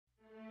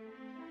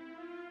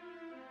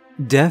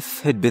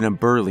Death had been a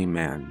burly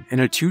man in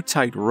a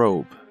too-tight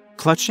robe,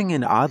 clutching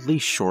an oddly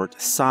short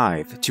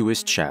scythe to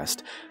his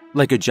chest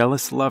like a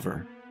jealous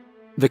lover.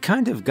 The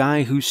kind of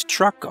guy whose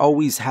truck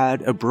always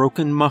had a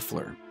broken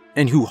muffler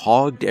and who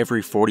hogged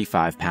every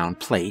 45-pound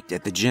plate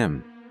at the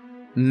gym.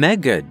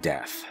 Mega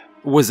Death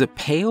was a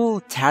pale,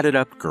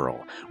 tatted-up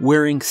girl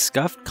wearing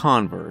scuffed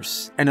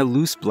Converse and a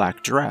loose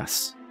black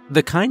dress.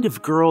 The kind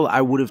of girl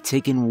I would have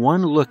taken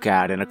one look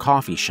at in a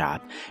coffee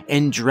shop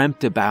and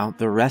dreamt about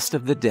the rest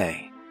of the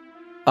day.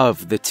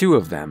 Of the two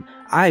of them,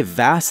 I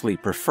vastly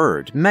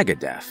preferred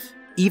Megadeth,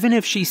 even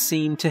if she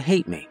seemed to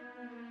hate me.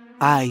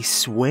 "I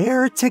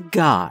swear to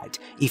God,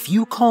 if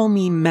you call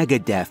me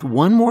Megadeth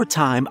one more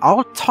time,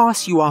 I'll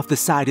toss you off the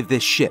side of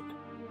this ship,"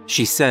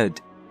 she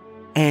said.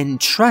 "And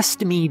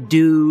trust me,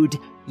 dude,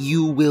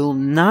 you will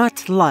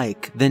not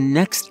like the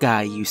next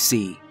guy you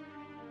see."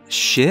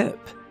 "Ship?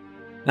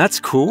 That's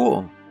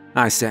cool,"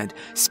 I said,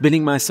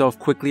 spinning myself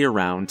quickly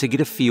around to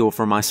get a feel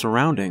for my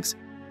surroundings.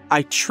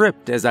 I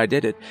tripped as I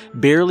did it,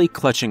 barely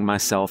clutching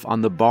myself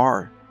on the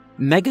bar.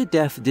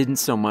 Megadeth didn't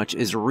so much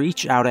as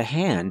reach out a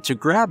hand to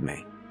grab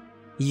me.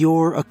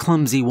 "You're a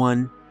clumsy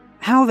one.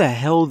 How the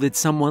hell did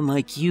someone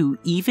like you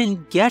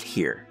even get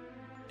here?"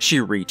 She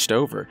reached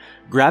over,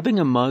 grabbing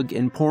a mug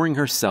and pouring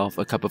herself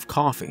a cup of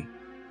coffee.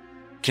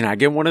 "Can I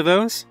get one of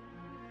those?"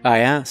 I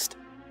asked.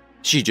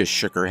 She just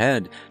shook her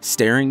head,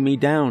 staring me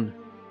down.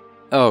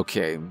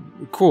 "Okay,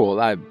 cool.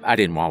 I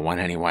didn't want one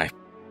anyway.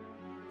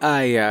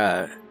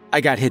 I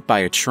got hit by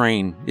a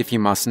train, if you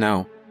must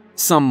know.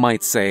 Some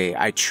might say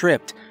I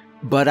tripped,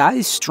 but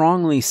I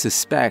strongly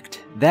suspect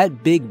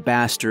that big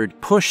bastard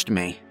pushed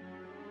me."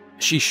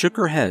 She shook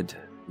her head,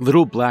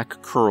 little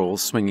black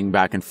curls swinging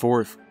back and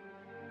forth.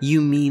 "You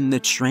mean the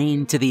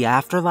train to the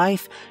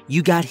afterlife?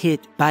 You got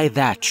hit by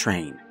that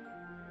train."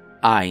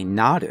 I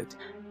nodded,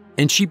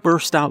 and she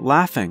burst out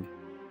laughing.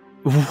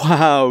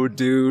 "Wow,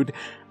 dude.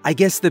 I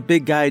guess the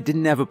big guy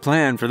didn't have a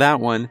plan for that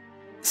one.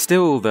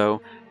 Still,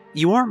 though,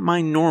 you aren't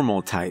my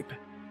normal type."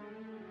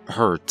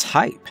 Her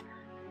type?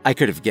 I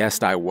could have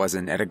guessed I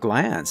wasn't at a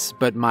glance,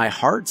 but my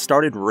heart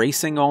started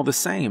racing all the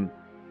same.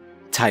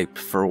 "Type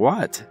for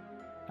what?"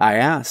 I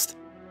asked.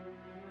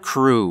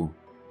 "Crew,"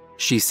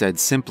 she said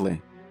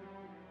simply.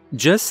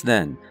 Just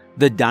then,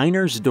 the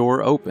diner's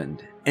door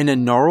opened, and a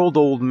gnarled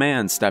old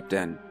man stepped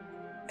in.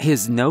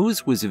 His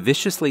nose was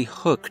viciously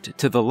hooked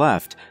to the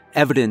left,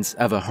 evidence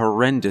of a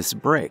horrendous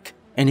break,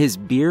 and his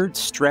beard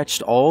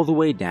stretched all the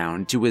way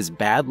down to his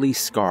badly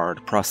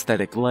scarred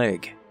prosthetic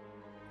leg.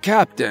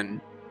 "Captain,"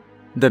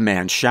 the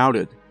man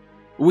shouted,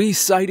 "we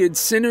sighted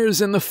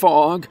sinners in the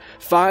fog,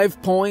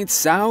 5 points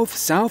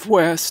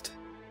south-southwest."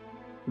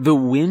 The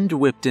wind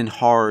whipped in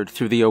hard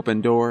through the open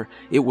door.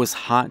 It was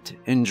hot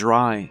and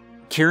dry,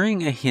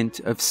 carrying a hint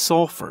of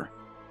sulfur.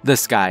 The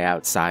sky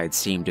outside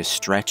seemed to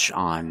stretch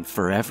on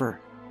forever.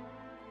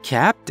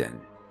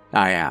 "Captain?"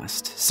 I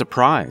asked,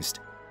 surprised.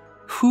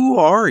 "Who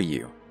are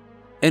you?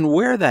 And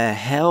where the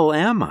hell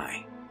am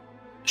I?"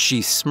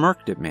 She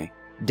smirked at me,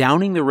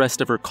 downing the rest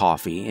of her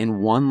coffee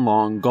in one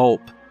long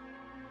gulp.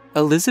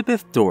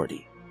 "Elizabeth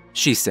Doherty,"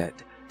 she said,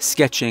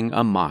 sketching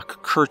a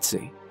mock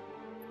curtsy.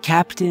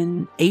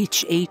 "Captain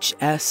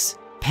HHS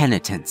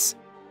Penitence.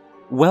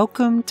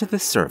 Welcome to the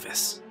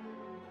service."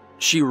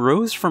 She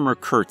rose from her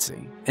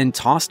curtsy and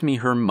tossed me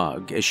her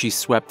mug as she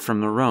swept from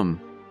the room.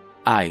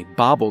 I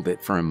bobbled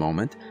it for a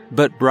moment,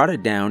 but brought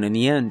it down in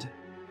the end.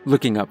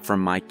 Looking up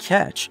from my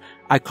catch,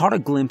 I caught a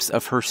glimpse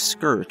of her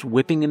skirt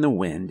whipping in the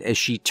wind as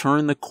she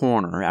turned the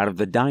corner out of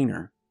the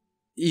diner.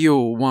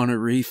 "You'll want to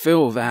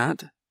refill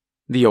that,"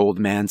 the old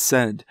man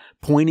said,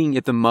 pointing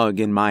at the mug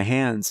in my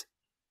hands.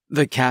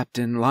 "The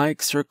captain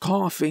likes her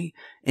coffee,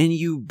 and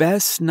you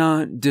best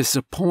not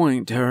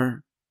disappoint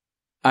her."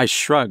 I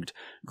shrugged,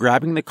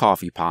 grabbing the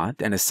coffee pot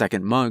and a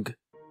second mug.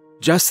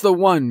 "Just the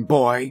one,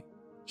 boy,"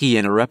 he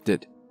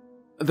interrupted.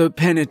 "The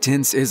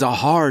penitence is a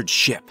hard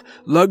ship.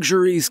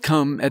 Luxuries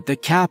come at the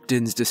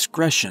captain's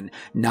discretion,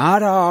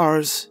 not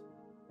ours."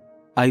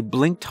 I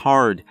blinked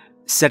hard,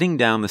 setting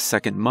down the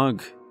second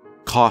mug.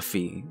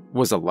 Coffee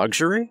was a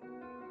luxury?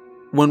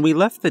 When we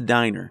left the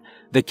diner,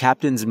 the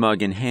captain's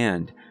mug in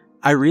hand,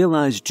 I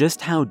realized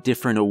just how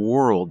different a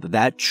world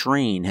that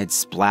train had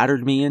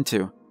splattered me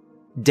into.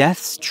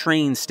 Death's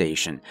train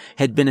station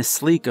had been a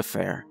sleek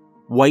affair.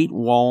 White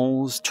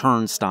walls,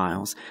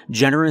 turnstiles,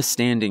 generous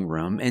standing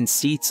room, and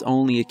seats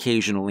only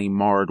occasionally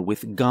marred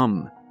with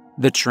gum.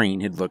 The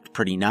train had looked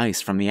pretty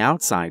nice from the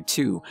outside,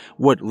 too,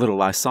 what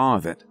little I saw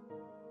of it.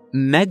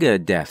 Mega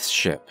Death's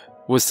ship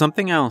was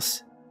something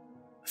else.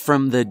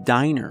 From the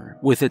diner,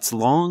 with its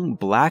long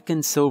black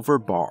and silver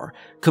bar,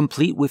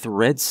 complete with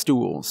red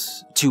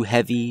stools, to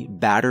heavy,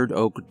 battered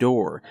oak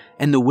door,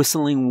 and the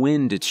whistling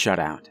wind it shut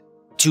out,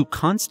 to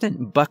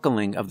constant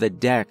buckling of the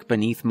deck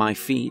beneath my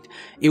feet,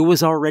 it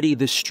was already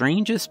the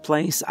strangest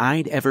place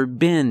I'd ever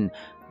been,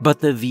 but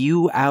the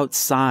view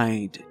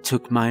outside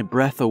took my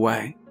breath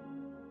away.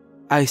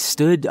 I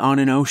stood on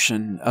an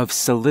ocean of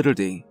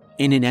solidity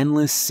in an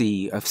endless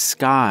sea of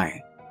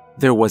sky.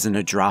 There wasn't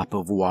a drop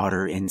of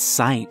water in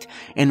sight,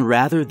 and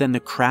rather than the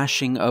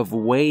crashing of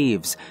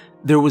waves,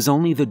 there was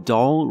only the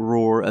dull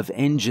roar of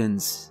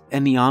engines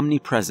and the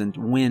omnipresent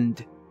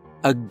wind.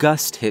 A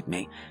gust hit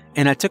me,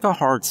 and I took a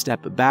hard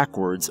step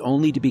backwards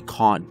only to be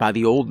caught by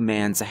the old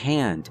man's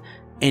hand,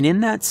 and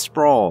in that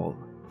sprawl,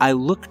 I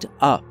looked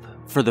up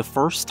for the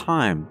first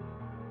time.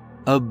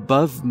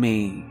 Above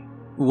me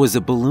was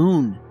a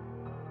balloon,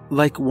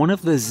 like one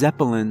of the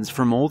Zeppelins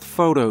from old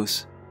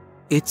photos.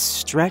 It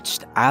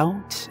stretched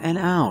out and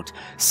out,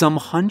 some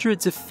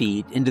hundreds of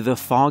feet into the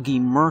foggy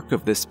murk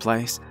of this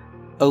place,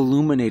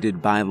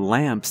 illuminated by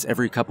lamps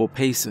every couple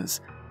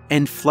paces,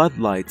 and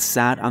floodlights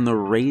sat on the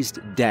raised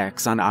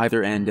decks on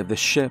either end of the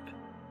ship.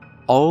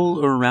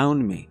 All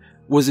around me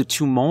was a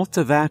tumult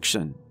of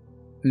action,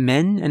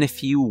 men and a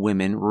few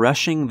women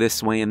rushing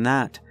this way and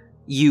that,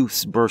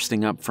 youths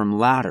bursting up from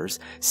ladders,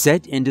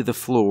 set into the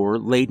floor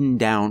laden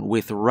down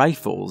with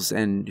rifles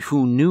and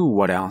who knew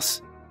what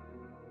else.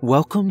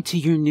 "Welcome to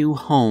your new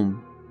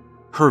home."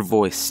 Her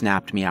voice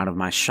snapped me out of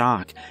my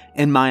shock,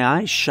 and my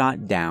eyes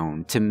shot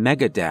down to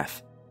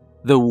Megadeth.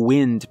 The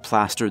wind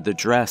plastered the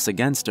dress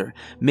against her,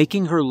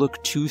 making her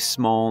look too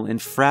small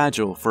and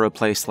fragile for a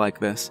place like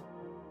this.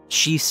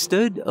 She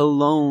stood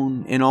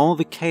alone in all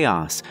the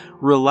chaos,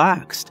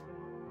 relaxed,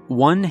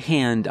 one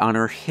hand on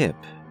her hip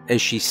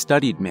as she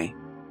studied me.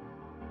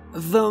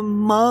 "The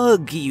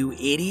mug, you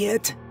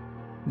idiot,"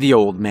 the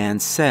old man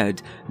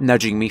said,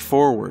 nudging me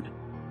forward.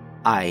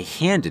 I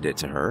handed it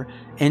to her,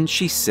 and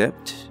she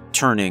sipped,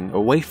 turning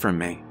away from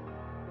me.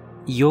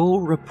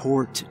 "You'll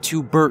report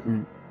to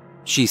Burton,"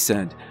 she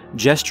said,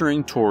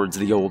 gesturing towards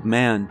the old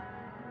man.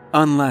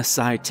 "Unless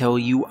I tell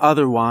you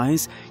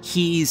otherwise,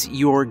 he's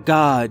your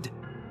god.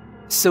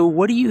 So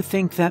what do you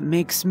think that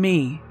makes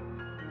me?"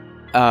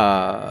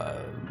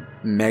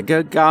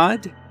 Mega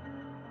god?"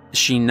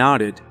 She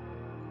nodded.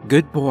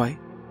 "Good boy.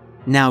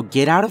 Now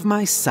get out of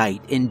my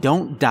sight and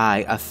don't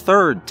die a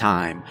third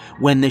time.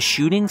 When the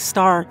shooting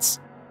starts,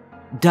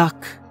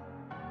 duck."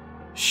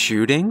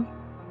 "Shooting?"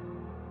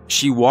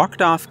 She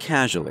walked off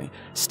casually,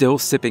 still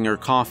sipping her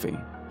coffee,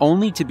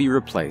 only to be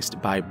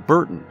replaced by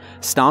Burton,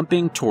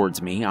 stomping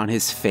towards me on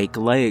his fake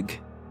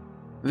leg.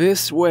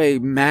 "This way,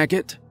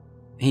 maggot,"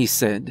 he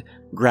said,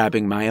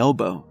 grabbing my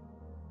elbow.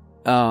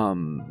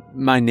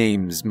 My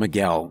name's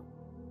Miguel."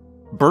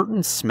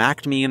 Burton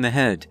smacked me in the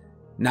head.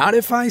 "Not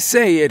if I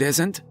say it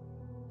isn't."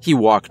 He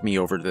walked me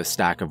over to the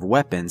stack of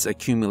weapons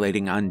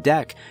accumulating on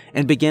deck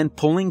and began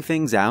pulling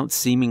things out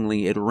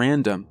seemingly at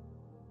random.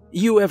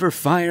 "You ever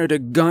fired a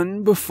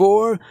gun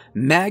before,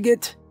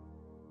 maggot?"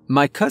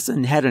 "My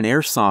cousin had an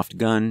airsoft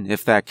gun,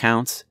 if that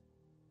counts."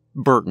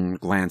 Burton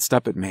glanced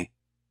up at me.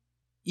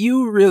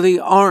 "You really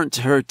aren't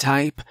her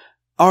type,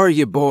 are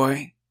you,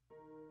 boy?"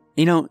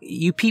 "You know,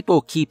 you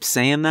people keep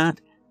saying that.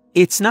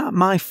 It's not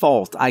my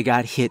fault I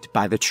got hit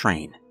by the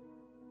train."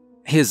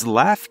 His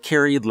laugh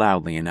carried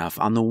loudly enough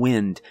on the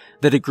wind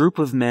that a group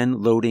of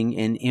men loading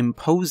an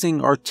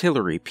imposing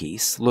artillery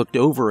piece looked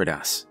over at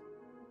us.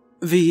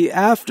 "The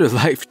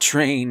Afterlife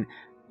train,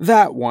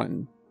 that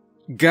one.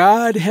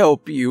 God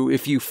help you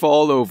if you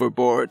fall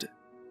overboard."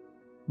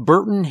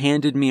 Burton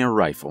handed me a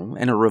rifle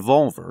and a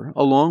revolver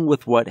along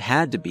with what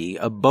had to be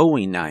a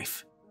Bowie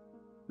knife.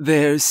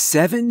 "There's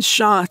 7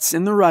 shots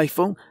in the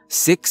rifle,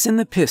 6 in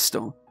the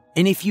pistol,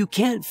 and if you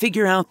can't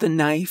figure out the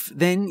knife,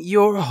 then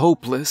you're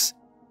hopeless.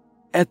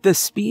 At the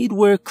speed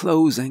we're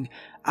closing,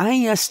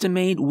 I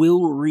estimate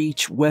we'll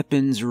reach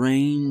weapons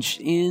range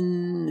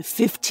in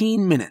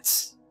 15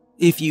 minutes.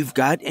 If you've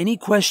got any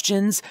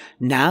questions,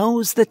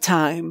 now's the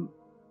time."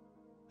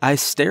 I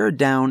stared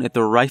down at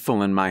the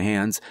rifle in my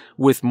hands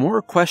with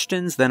more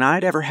questions than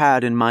I'd ever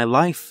had in my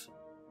life.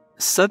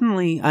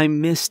 Suddenly, I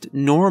missed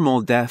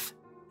Normal Death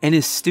and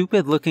his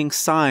stupid-looking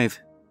scythe.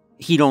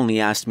 He'd only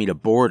asked me to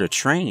board a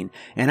train,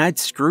 and I'd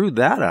screwed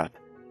that up.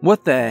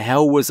 What the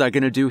hell was I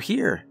going to do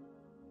here?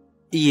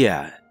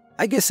 "Yeah,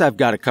 I guess I've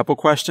got a couple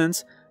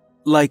questions.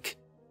 Like,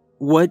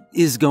 what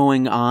is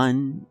going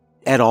on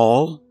at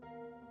all?"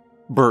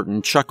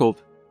 Burton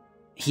chuckled.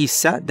 He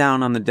sat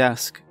down on the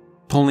desk,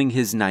 pulling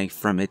his knife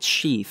from its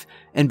sheath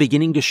and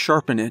beginning to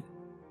sharpen it.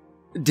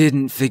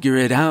 "Didn't figure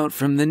it out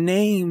from the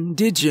name,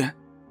 did you?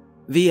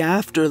 The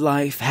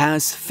Afterlife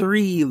has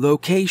 3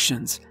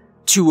 locations,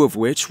 2 of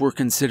which were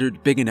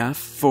considered big enough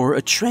for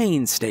a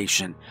train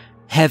station,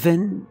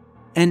 Heaven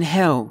and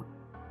Hell.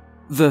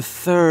 The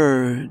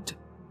 3rd...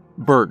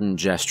 Burton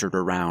gestured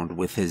around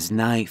with his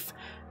knife.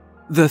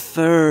 "The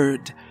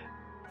 3rd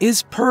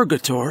is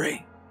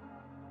Purgatory."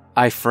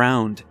 I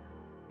frowned.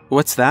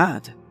 "What's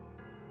that?"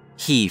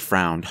 He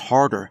frowned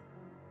harder.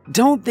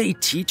 "Don't they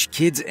teach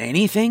kids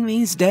anything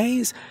these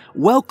days?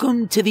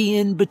 Welcome to the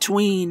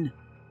in-between.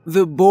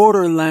 The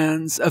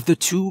borderlands of the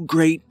 2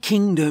 great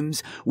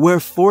kingdoms where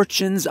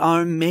fortunes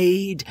are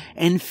made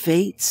and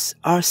fates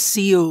are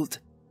sealed.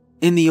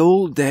 In the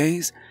old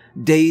days,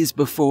 days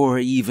before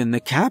even the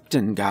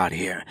captain got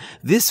here,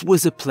 this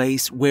was a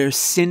place where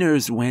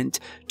sinners went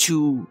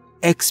to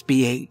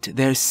expiate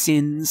their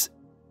sins.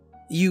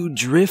 You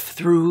drift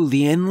through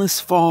the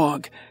endless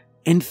fog,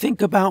 and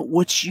think about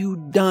what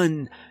you'd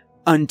done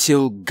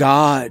until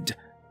God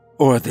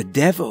or the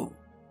devil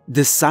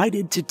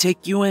decided to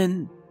take you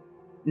in.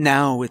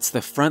 Now it's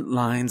the front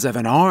lines of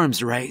an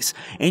arms race,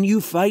 and you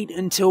fight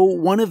until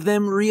one of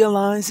them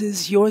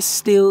realizes you're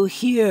still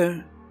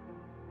here."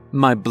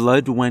 My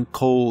blood went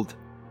cold.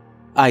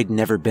 I'd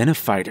never been a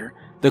fighter.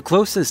 The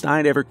closest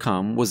I'd ever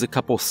come was a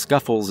couple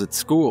scuffles at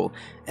school,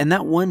 and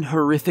that one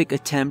horrific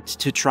attempt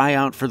to try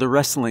out for the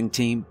wrestling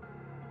team.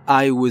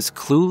 I was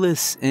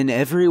clueless in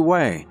every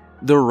way.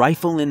 The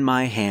rifle in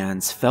my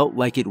hands felt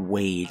like it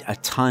weighed a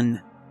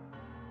ton.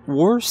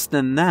 Worse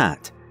than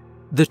that,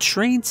 the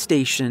train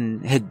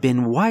station had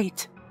been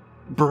white.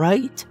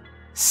 Bright,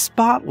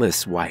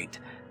 spotless white.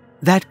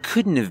 That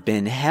couldn't have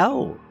been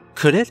hell,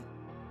 could it?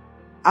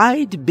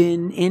 I'd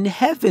been in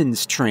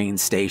heaven's train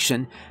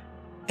station,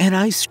 and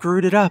I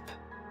screwed it up.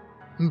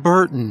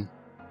 "Burton,"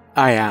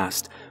 I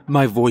asked,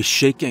 my voice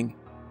shaking,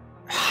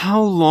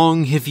 "how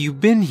long have you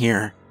been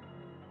here?"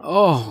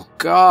 "Oh,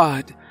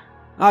 God,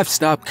 I've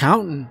stopped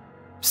counting.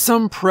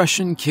 Some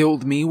Prussian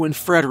killed me when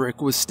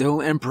Frederick was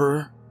still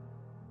emperor."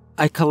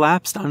 I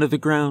collapsed onto the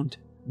ground,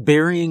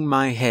 burying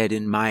my head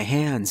in my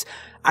hands.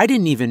 I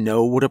didn't even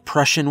know what a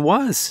Prussian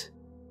was.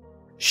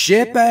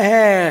 "Ship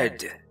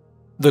ahead!"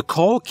 The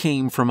call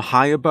came from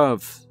high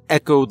above,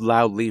 echoed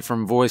loudly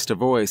from voice to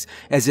voice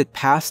as it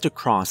passed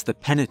across the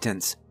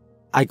penitents.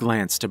 I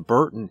glanced to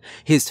Burton.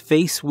 His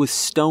face was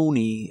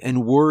stony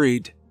and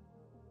worried.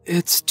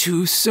 "It's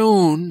too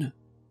soon,"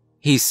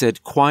 he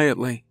said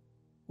quietly.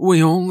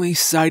 "We only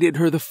sighted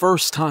her the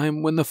first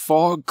time when the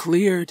fog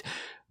cleared,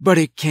 but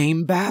it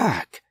came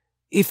back.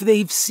 If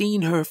they've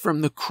seen her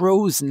from the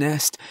crow's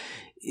nest,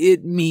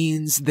 it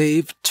means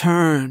they've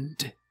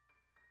turned."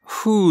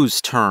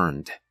 "Who's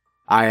turned?"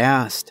 I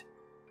asked.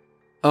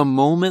 A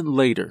moment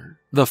later,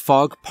 the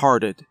fog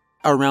parted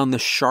around the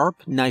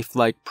sharp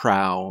knife-like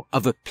prow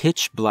of a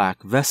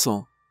pitch-black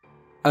vessel.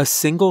 A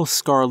single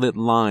scarlet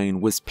line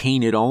was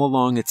painted all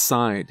along its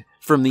side,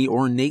 from the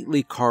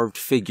ornately carved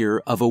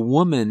figure of a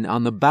woman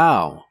on the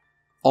bow,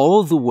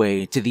 all the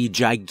way to the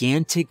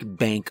gigantic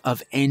bank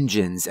of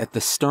engines at the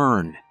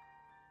stern.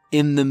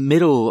 In the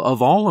middle of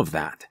all of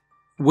that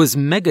was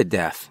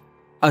Megadeth,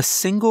 a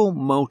single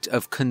mote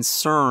of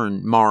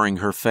concern marring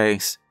her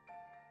face.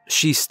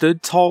 She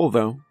stood tall,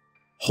 though,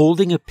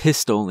 holding a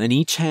pistol in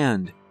each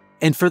hand,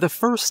 and for the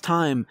first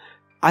time,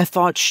 I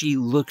thought she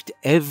looked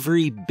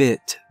every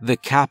bit the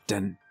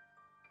captain.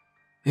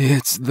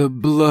 "It's the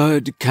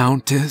blood,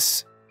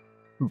 Countess,"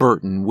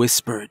 Burton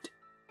whispered.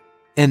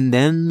 And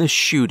then the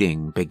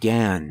shooting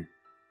began.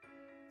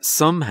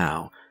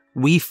 Somehow,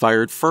 we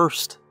fired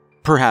first.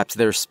 Perhaps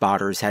their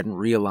spotters hadn't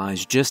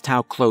realized just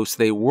how close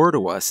they were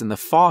to us in the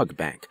fog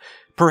bank.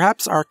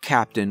 Perhaps our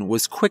captain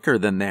was quicker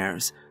than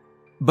theirs.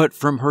 But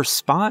from her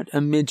spot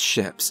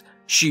amidships,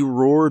 she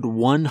roared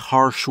one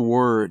harsh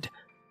word.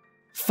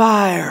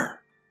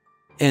 "Fire!"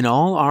 And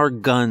all our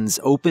guns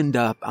opened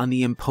up on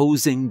the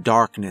imposing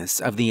darkness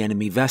of the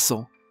enemy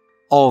vessel.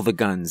 All the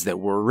guns that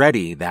were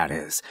ready, that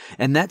is,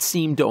 and that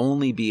seemed to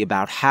only be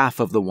about half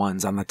of the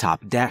ones on the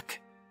top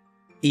deck.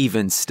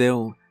 Even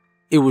still,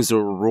 it was a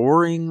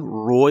roaring,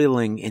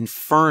 roiling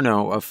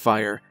inferno of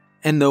fire,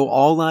 and though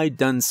all I'd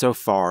done so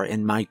far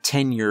in my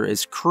tenure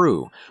as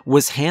crew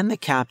was hand the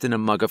captain a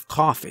mug of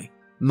coffee,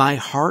 my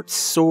heart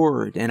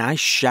soared and I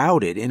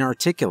shouted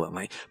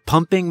inarticulately,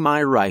 pumping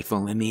my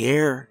rifle in the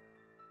air.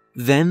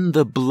 Then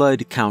the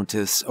Blood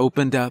Countess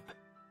opened up,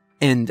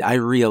 and I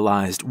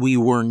realized we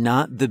were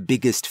not the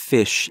biggest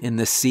fish in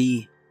the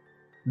sea.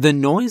 The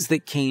noise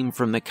that came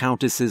from the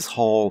Countess's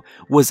hull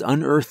was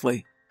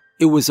unearthly.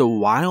 It was a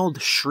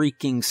wild,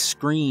 shrieking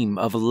scream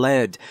of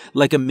lead,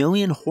 like a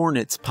million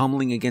hornets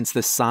pummeling against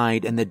the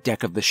side and the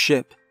deck of the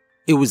ship.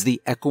 It was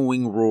the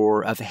echoing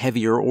roar of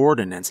heavier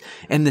ordnance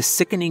and the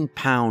sickening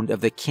pound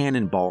of the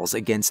cannonballs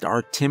against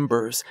our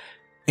timbers.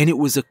 And it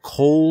was a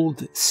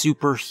cold,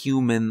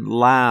 superhuman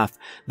laugh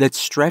that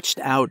stretched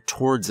out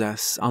towards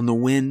us on the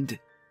wind.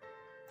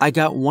 I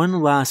got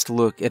one last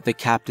look at the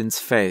captain's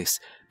face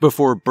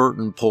before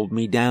Burton pulled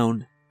me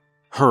down.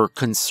 Her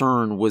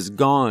concern was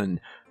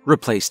gone,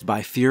 replaced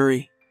by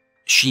fury.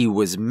 She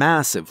was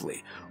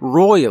massively,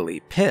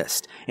 royally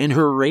pissed, and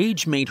her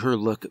rage made her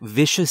look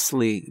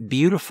viciously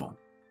beautiful.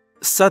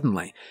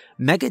 Suddenly,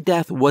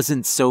 Megadeth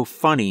wasn't so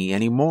funny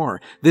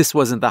anymore. This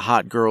wasn't the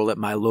hot girl at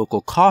my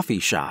local coffee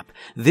shop.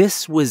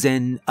 This was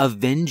an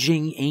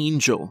avenging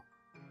angel.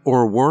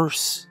 Or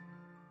worse.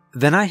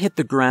 Then I hit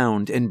the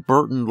ground and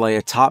Burton lay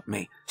atop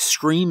me,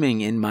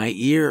 screaming in my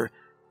ear,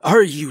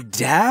 "Are you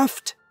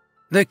daft?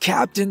 The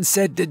captain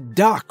said to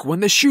duck when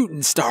the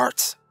shooting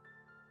starts."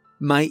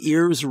 My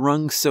ears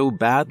rung so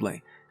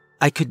badly,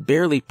 I could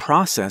barely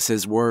process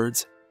his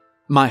words.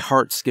 My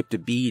heart skipped a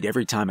beat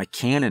every time a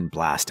cannon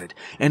blasted,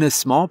 and a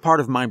small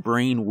part of my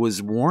brain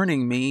was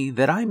warning me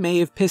that I may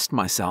have pissed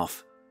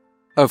myself.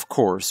 Of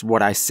course,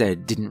 what I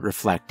said didn't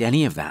reflect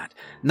any of that,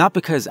 not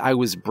because I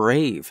was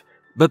brave,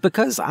 but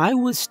because I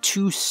was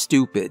too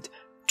stupid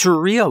to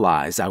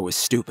realize I was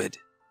stupid.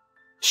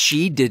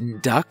 She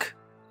didn't duck.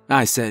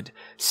 I said,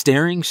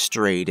 staring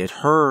straight at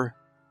her.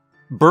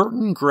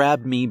 Burton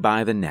grabbed me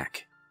by the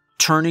neck,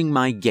 turning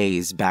my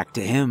gaze back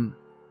to him.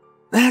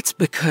 That's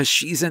because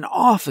she's an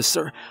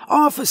officer.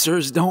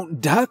 Officers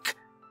don't duck.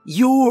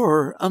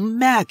 You're a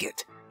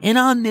maggot, and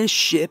on this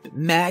ship,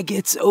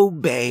 maggots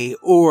obey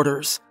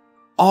orders.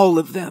 All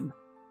of them.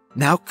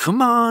 Now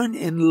come on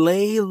and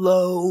lay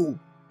low.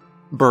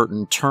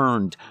 Burton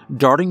turned,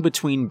 darting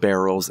between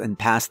barrels and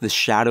past the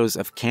shadows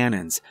of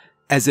cannons,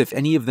 as if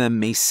any of them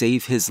may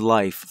save his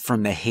life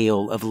from the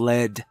hail of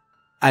lead.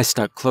 I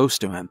stuck close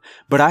to him,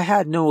 but I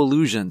had no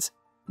illusions.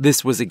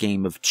 This was a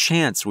game of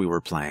chance we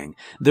were playing.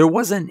 There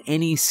wasn't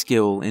any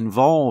skill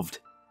involved.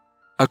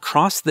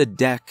 Across the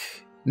deck,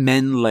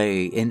 men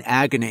lay in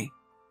agony.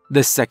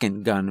 The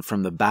second gun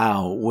from the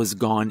bow was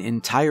gone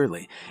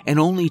entirely, and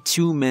only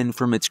 2 men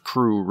from its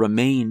crew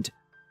remained.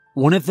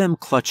 One of them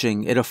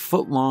clutching at a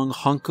foot-long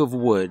hunk of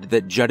wood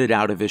that jutted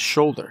out of his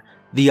shoulder,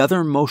 the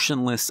other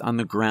motionless on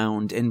the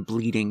ground and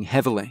bleeding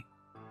heavily.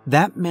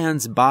 That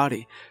man's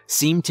body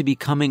seemed to be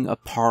coming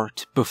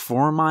apart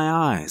before my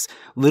eyes,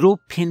 little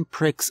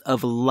pinpricks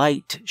of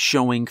light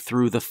showing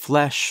through the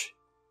flesh.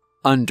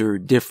 Under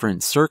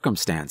different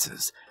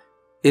circumstances,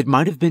 it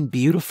might have been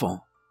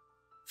beautiful.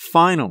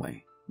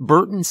 Finally,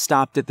 Burton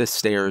stopped at the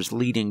stairs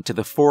leading to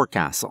the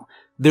forecastle.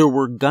 There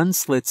were gun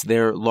slits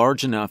there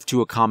large enough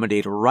to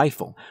accommodate a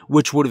rifle,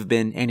 which would have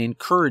been an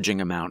encouraging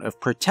amount of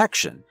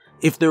protection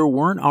if there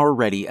weren't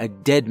already a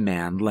dead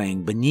man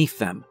laying beneath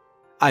them.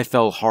 I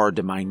fell hard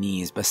to my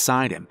knees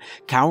beside him,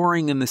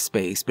 cowering in the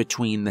space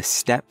between the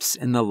steps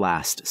and the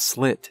last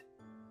slit.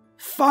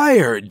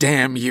 "Fire,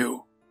 damn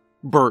you!"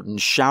 Burton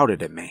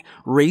shouted at me,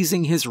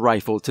 raising his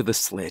rifle to the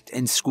slit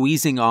and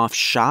squeezing off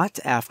shot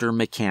after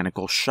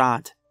mechanical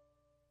shot.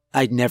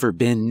 I'd never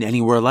been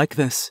anywhere like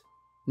this.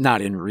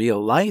 Not in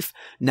real life,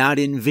 not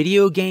in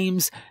video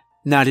games,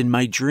 not in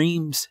my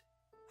dreams.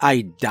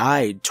 I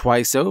died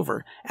twice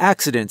over,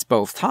 accidents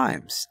both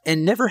times,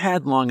 and never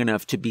had long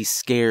enough to be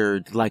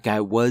scared like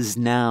I was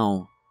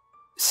now.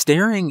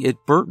 Staring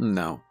at Burton,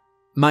 though,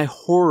 my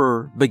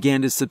horror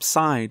began to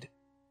subside.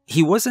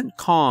 He wasn't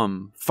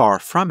calm, far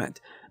from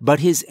it, but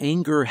his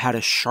anger had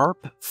a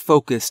sharp,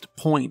 focused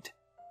point.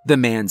 The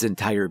man's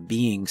entire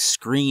being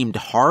screamed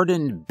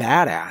hardened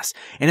badass,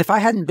 and if I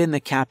hadn't been the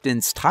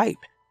captain's type,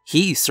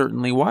 he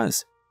certainly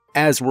was,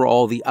 as were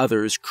all the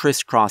others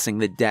crisscrossing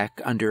the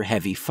deck under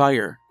heavy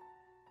fire.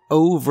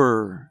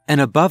 Over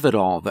and above it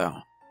all, though,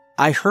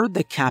 I heard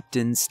the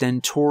captain's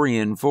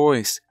stentorian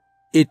voice.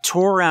 It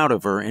tore out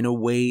of her in a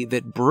way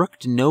that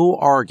brooked no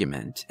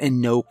argument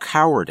and no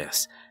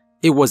cowardice.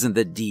 It wasn't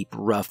the deep,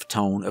 rough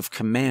tone of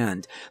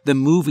command the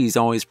movies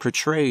always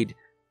portrayed.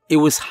 It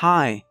was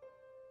high,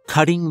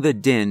 cutting the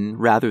din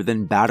rather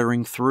than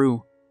battering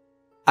through.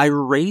 I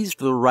raised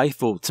the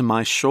rifle to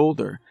my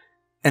shoulder,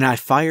 and I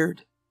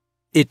fired.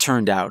 It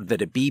turned out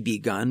that a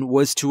BB gun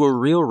was to a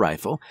real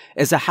rifle,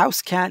 as a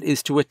house cat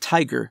is to a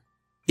tiger.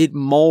 It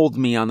mauled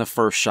me on the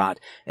first shot,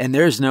 and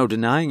there's no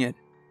denying it.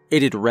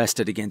 It had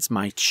rested against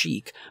my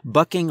cheek,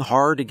 bucking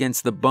hard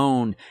against the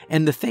bone,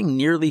 and the thing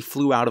nearly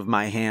flew out of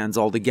my hands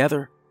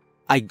altogether.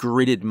 I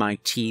gritted my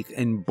teeth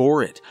and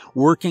bore it,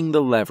 working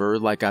the lever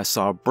like I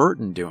saw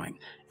Burton doing,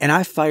 and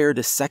I fired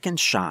a second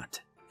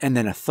shot, and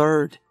then a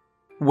third.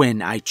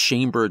 When I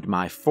chambered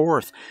my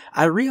fourth,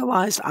 I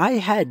realized I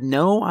had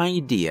no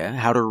idea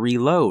how to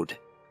reload.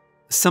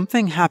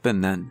 Something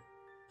happened then.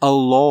 A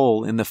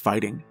lull in the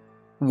fighting.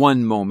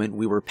 One moment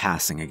we were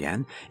passing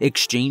again,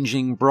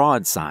 exchanging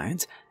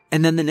broadsides,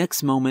 and then the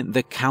next moment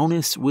the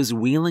Countess was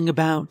wheeling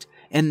about,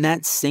 and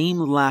that same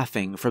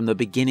laughing from the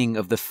beginning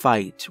of the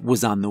fight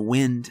was on the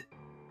wind.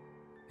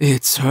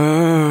 "It's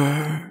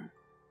her,"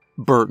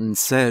 Burton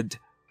said.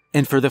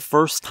 And for the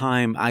first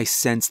time I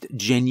sensed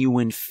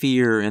genuine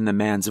fear in the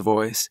man's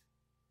voice.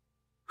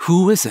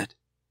 "Who is it?"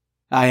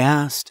 I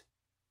asked.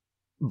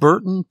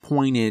 Burton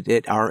pointed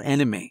at our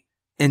enemy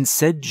and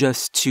said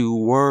just 2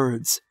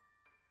 words.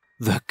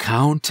 "The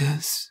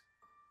Countess."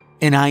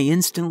 And I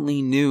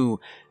instantly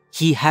knew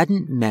he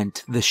hadn't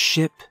meant the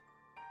ship.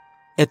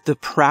 At the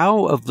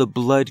prow of the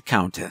Blood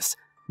Countess,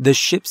 the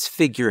ship's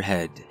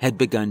figurehead had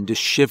begun to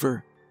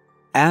shiver.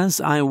 As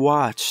I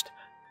watched,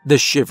 the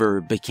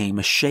shiver became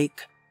a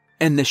shake.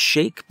 And the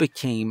shake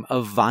became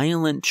a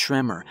violent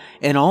tremor,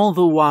 and all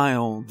the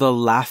while the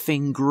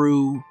laughing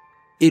grew.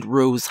 It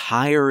rose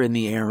higher in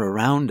the air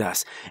around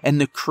us, and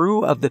the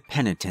crew of the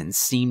penitents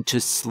seemed to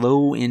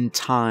slow in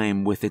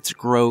time with its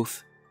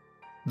growth.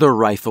 The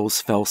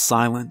rifles fell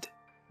silent.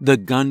 The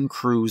gun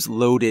crews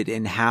loaded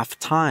in half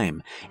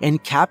time,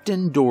 and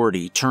Captain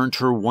Doherty turned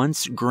her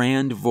once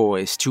grand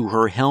voice to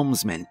her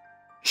helmsman,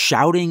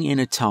 shouting in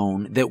a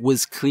tone that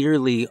was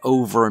clearly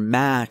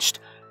overmatched,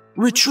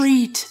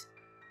 "Retreat!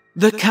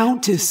 The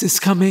Countess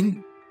is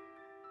coming!"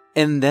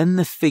 And then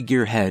the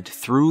figurehead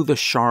threw the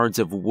shards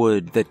of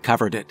wood that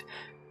covered it,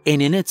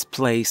 and in its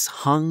place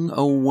hung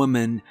a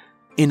woman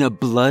in a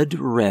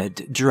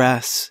blood-red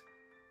dress.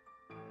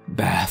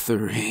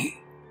 "Bathory,"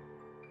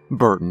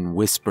 Burton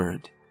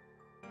whispered.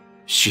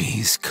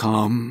 "She's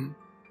come."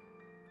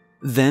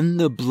 Then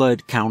the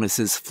Blood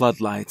Countess's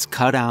floodlights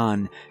cut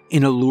on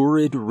in a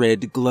lurid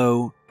red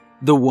glow.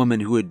 The woman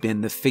who had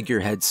been the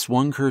figurehead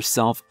swung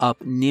herself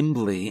up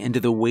nimbly into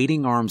the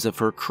waiting arms of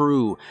her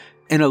crew,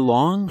 and a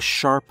long,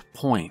 sharp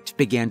point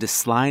began to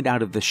slide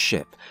out of the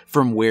ship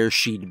from where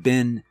she'd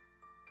been.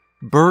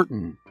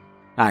 "Burton,"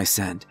 I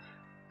said,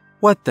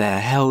 "what the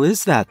hell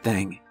is that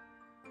thing?"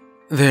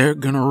 "They're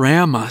gonna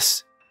ram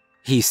us,"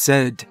 he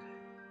said,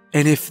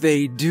 "and if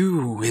they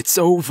do, it's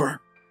over."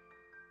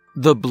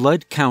 The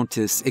Blood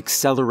Countess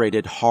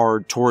accelerated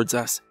hard towards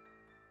us.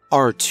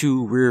 Our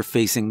two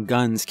rear-facing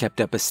guns kept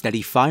up a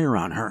steady fire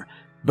on her,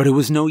 but it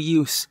was no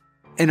use,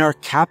 and our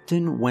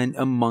captain went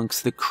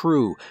amongst the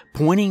crew,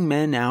 pointing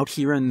men out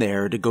here and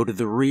there to go to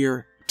the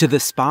rear, to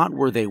the spot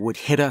where they would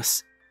hit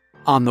us.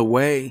 On the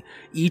way,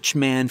 each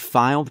man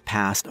filed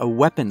past a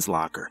weapons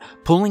locker,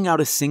 pulling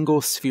out a single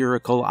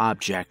spherical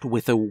object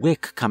with a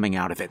wick coming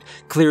out of it,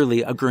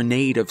 clearly a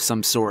grenade of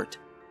some sort.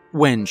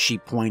 When she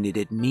pointed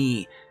at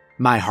me,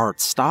 my heart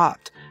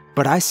stopped,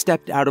 but I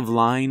stepped out of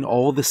line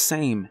all the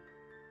same.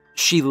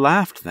 She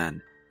laughed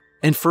then,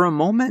 and for a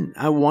moment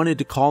I wanted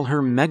to call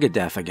her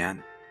Megadeth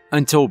again,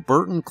 until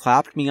Burton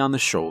clapped me on the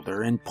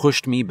shoulder and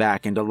pushed me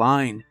back into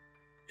line.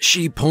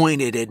 "She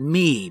pointed at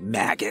me,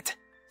 maggot.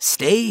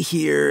 Stay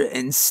here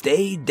and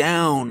stay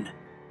down."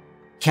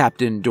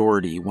 Captain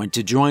Doherty went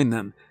to join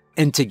them,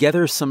 and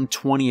together some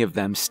 20 of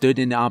them stood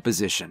in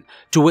opposition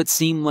to what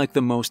seemed like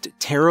the most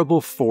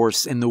terrible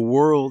force in the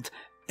world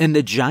and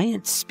the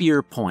giant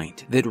spear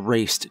point that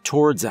raced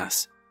towards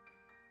us.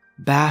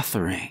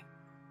 "Bathory.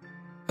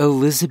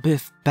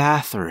 Elizabeth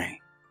Bathory,"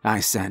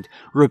 I said,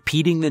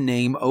 repeating the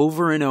name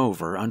over and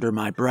over under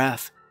my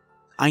breath.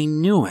 I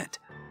knew it,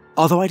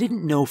 although I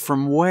didn't know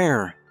from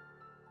where.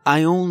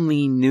 I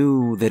only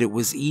knew that it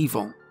was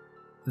evil.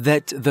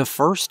 That the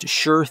first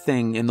sure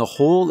thing in the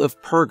whole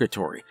of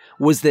purgatory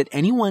was that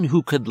anyone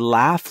who could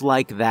laugh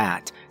like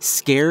that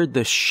scared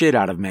the shit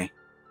out of me.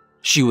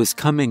 She was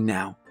coming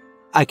now.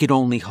 I could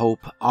only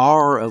hope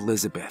our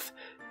Elizabeth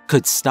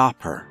could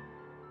stop her.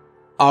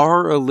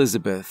 Our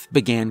Elizabeth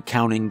began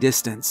counting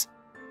distance.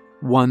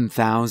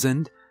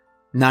 1,000,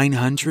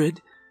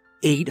 900,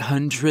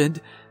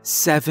 800,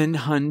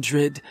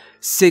 700,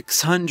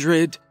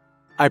 600.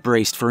 I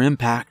braced for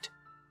impact,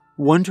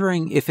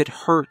 wondering if it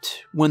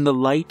hurt when the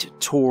light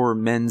tore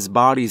men's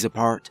bodies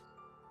apart.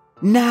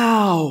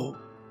 "Now!"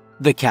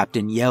 the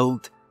captain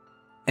yelled,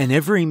 and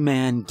every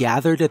man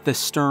gathered at the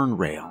stern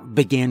rail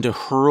began to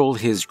hurl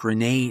his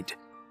grenade.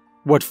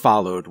 What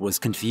followed was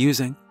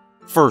confusing.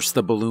 First,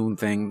 the balloon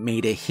thing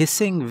made a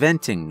hissing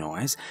venting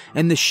noise,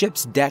 and the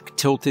ship's deck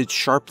tilted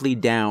sharply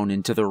down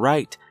and to the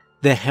right,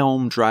 the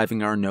helm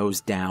driving our nose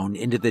down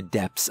into the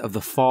depths of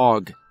the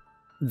fog.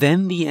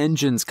 Then the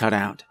engines cut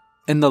out,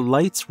 and the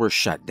lights were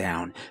shut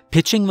down,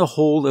 pitching the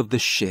whole of the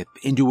ship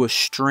into a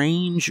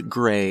strange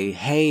gray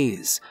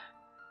haze.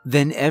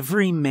 Then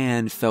every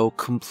man fell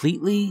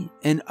completely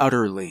and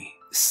utterly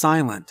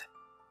silent.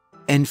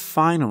 And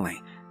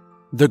finally,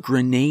 the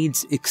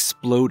grenades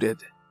exploded.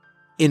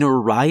 In a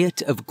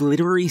riot of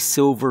glittery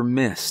silver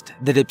mist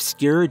that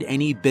obscured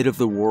any bit of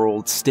the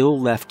world still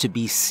left to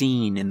be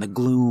seen in the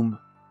gloom.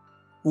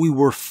 We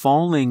were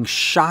falling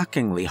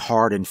shockingly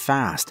hard and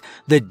fast,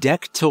 the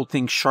deck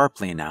tilting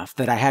sharply enough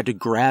that I had to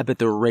grab at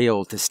the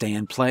rail to stay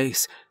in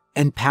place,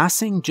 and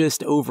passing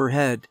just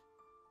overhead,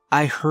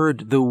 I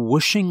heard the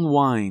whooshing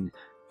whine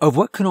of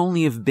what could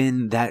only have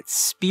been that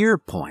spear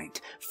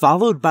point,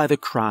 followed by the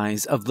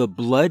cries of the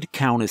Blood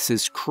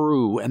Countess's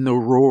crew and the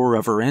roar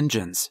of her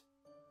engines.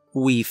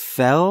 We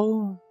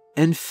fell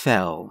and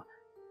fell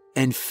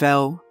and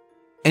fell,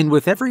 and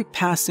with every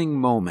passing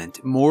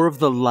moment, more of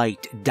the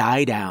light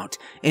died out,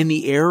 and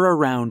the air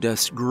around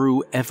us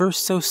grew ever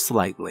so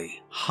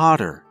slightly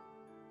hotter.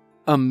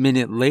 A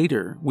minute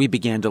later, we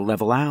began to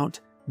level out,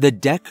 the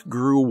deck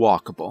grew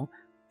walkable,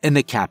 and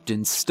the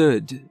captain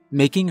stood,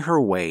 making her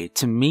way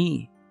to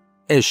me.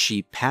 As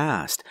she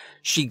passed,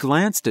 she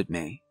glanced at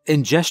me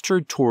and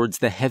gestured towards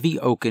the heavy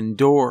oaken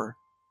door.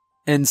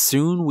 And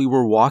soon we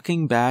were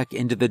walking back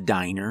into the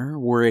diner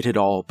where it had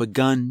all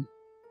begun.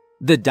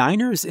 The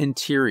diner's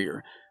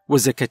interior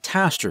was a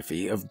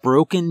catastrophe of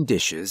broken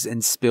dishes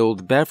and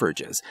spilled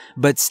beverages,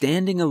 but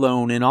standing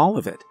alone in all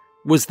of it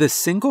was the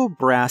single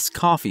brass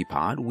coffee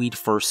pot we'd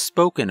first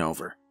spoken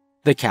over.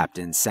 The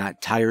captain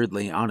sat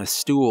tiredly on a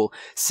stool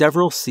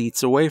several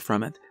seats away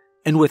from it,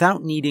 and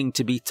without needing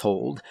to be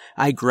told,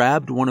 I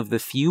grabbed one of the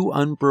few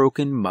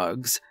unbroken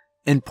mugs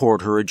and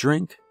poured her a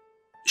drink.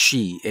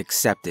 She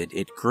accepted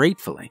it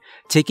gratefully,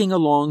 taking a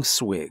long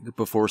swig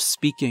before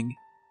speaking.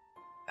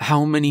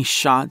 "How many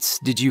shots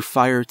did you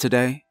fire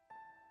today?"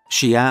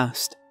 she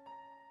asked.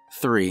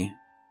 3,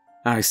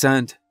 I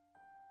said.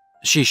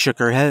 She shook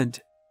her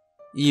head.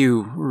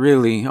 "You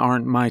really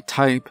aren't my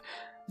type.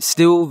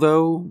 Still,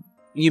 though,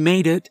 you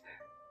made it,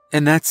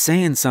 and that's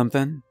saying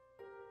something."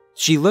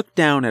 She looked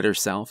down at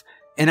herself,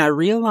 and I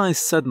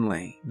realized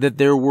suddenly that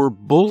there were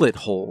bullet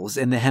holes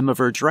in the hem of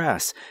her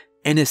dress,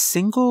 and a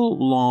single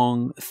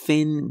long,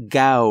 thin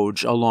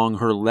gouge along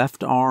her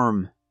left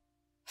arm.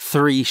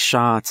 3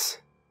 shots,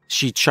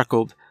 She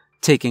chuckled,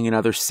 taking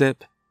another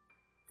sip.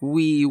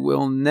 We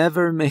will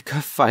never make a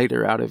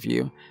fighter out of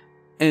you,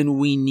 and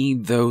we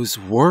need those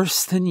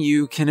worse than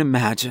you can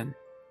imagine.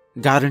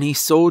 Got any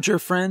soldier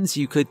friends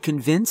you could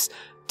convince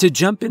to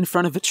jump in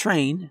front of a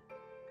train?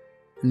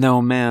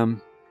 No,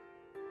 ma'am,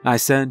 I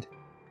said.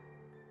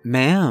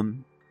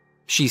 Ma'am,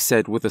 she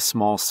said with a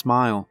small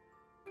smile.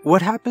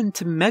 What happened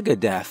to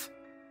Megadeth?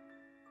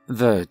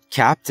 The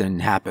captain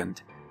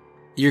happened.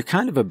 You're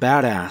kind of a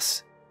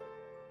badass.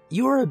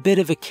 You're a bit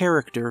of a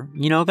character,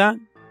 you know that?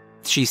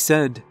 She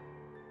said.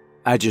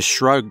 I just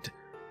shrugged.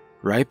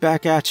 Right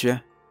back at you.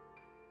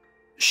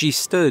 She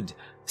stood,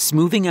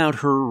 smoothing out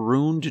her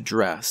ruined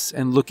dress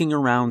and looking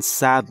around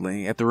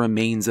sadly at the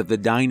remains of the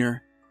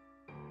diner.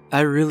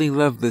 I really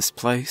love this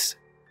place.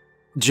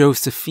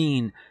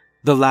 Josephine,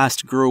 the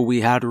last girl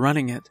we had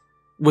running it,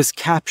 was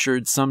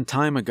captured some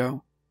time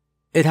ago.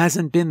 It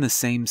hasn't been the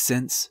same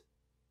since.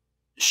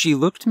 She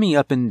looked me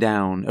up and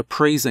down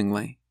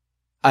appraisingly.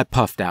 I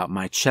puffed out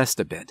my chest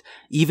a bit,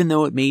 even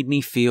though it made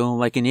me feel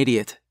like an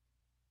idiot.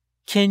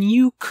 Can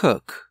you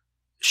cook?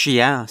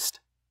 She asked.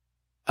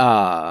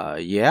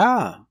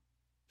 Yeah.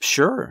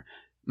 Sure.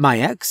 My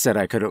ex said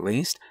I could at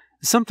least.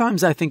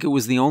 Sometimes I think it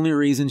was the only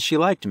reason she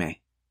liked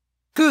me.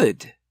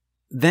 Good.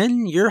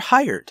 Then you're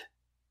hired.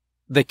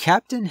 The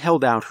captain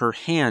held out her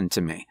hand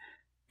to me,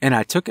 and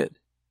I took it.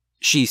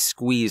 She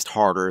squeezed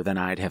harder than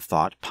I'd have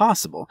thought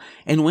possible,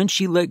 and when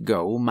she let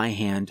go, my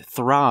hand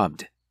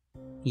throbbed.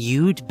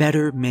 You'd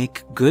better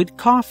make good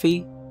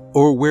coffee,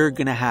 or we're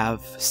gonna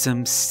have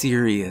some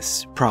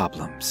serious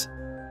problems.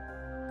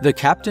 The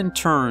captain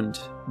turned,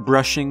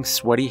 brushing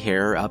sweaty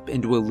hair up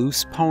into a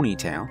loose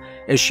ponytail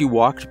as she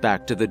walked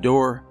back to the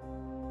door.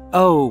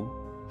 Oh,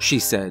 she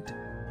said,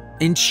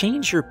 and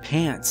change your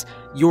pants.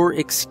 You're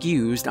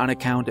excused on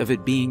account of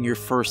it being your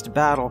first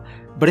battle,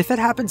 but if it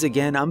happens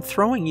again, I'm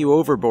throwing you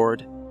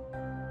overboard.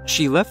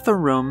 She left the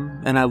room,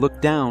 and I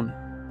looked down.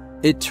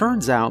 It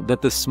turns out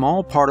that the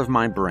small part of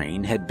my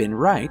brain had been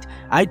right.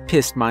 I'd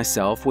pissed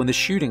myself when the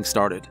shooting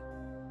started.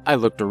 I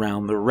looked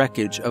around the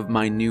wreckage of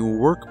my new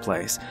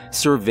workplace,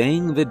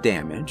 surveying the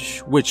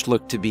damage, which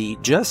looked to be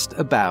just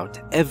about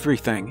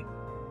everything.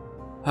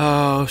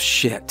 Oh,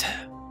 shit,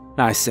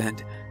 I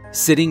said,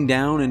 sitting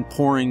down and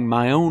pouring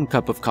my own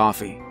cup of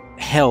coffee.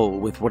 Hell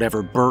with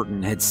whatever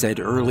Burton had said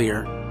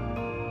earlier.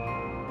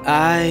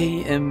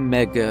 I am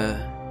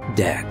mega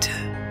dead.